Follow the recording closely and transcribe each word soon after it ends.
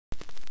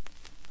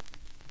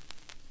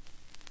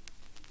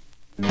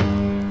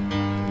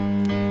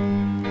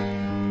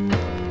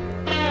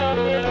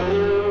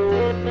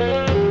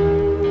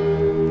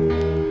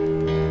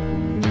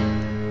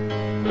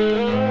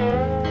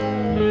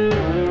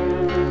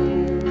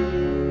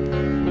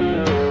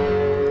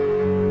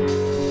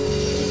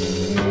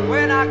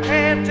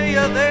see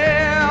you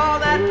there on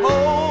that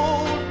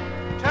cold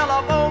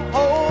telephone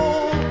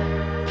pole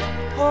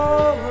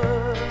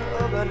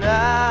of the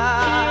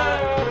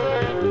night.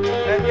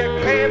 And you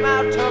came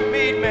out to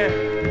meet me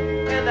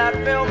in that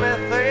filmy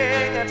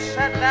thing and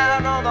sat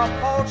down on the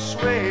porch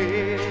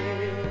swing.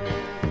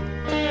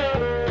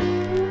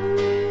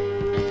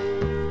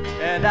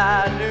 And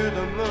I knew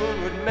the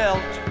moon would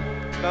melt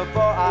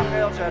before I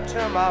held you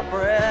to my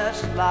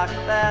breast like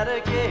that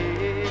again.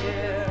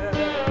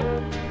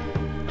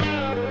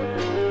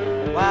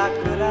 Why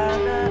could I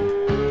not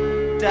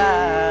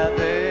die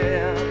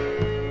then?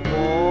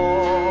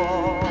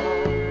 Oh,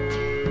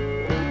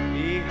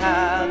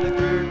 behind the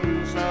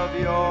curtains of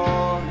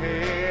your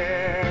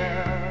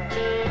hair.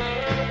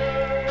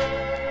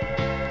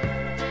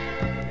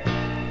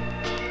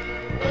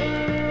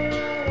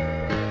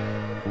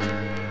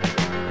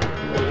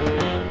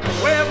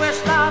 Where we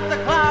start the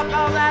clock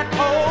on that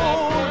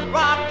cold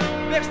rock,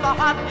 mix the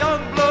hot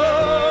young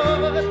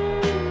blood with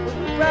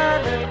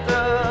grinding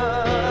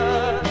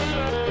dust.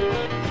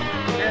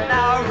 And I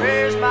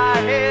raised my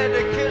head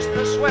to kiss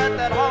the sweat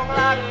that hung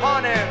like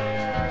honey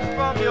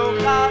from your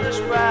goddess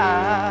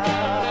brow.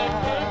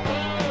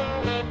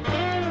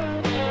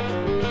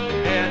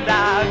 And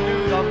I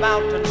knew the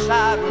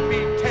mountainside would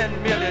be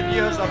 10 million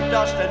years of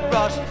dust and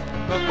rust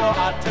before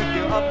I took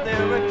you up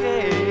there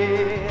again.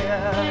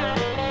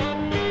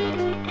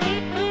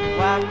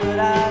 Why could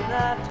I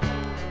not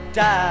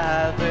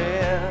die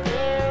then?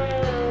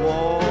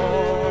 Whoa,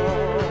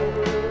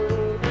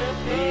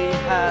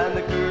 behind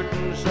the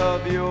curtains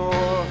of your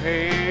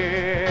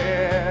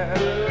hair.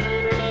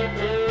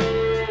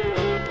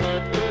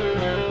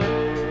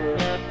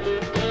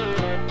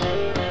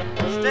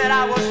 Instead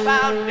I was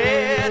found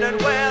dead and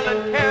well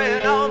and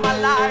carrying on my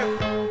life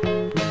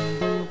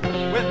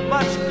with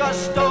much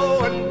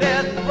gusto and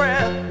death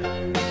breath.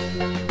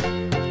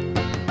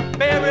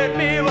 Buried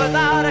me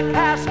without a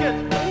casket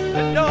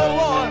and no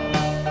one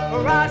who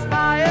writes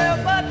my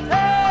epitaph.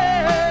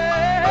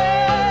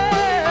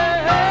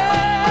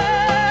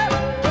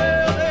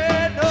 Well,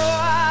 they know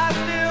I'm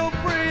still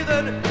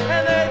breathing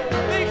and they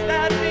think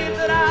that means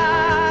that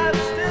I'm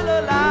still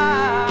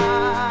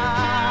alive.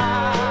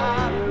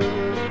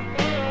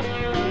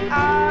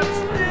 I'm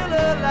still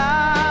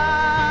alive.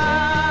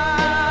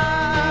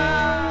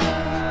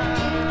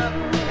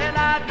 And I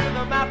knew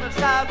the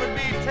mountainside would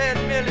be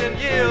 10 million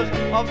years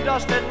of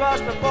dust and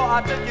rust before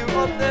I took you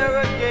up there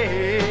again.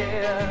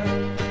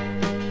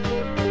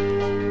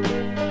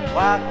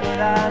 Why could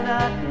I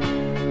not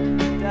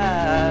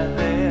die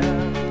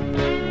then?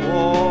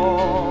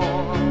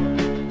 Oh,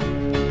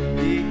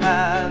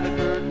 behind the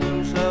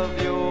curtains of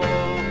your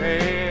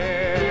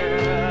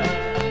hair.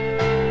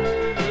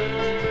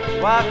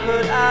 Why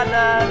could I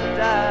not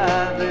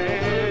die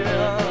then?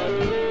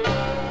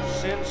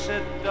 Since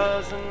it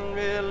doesn't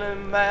really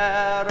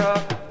matter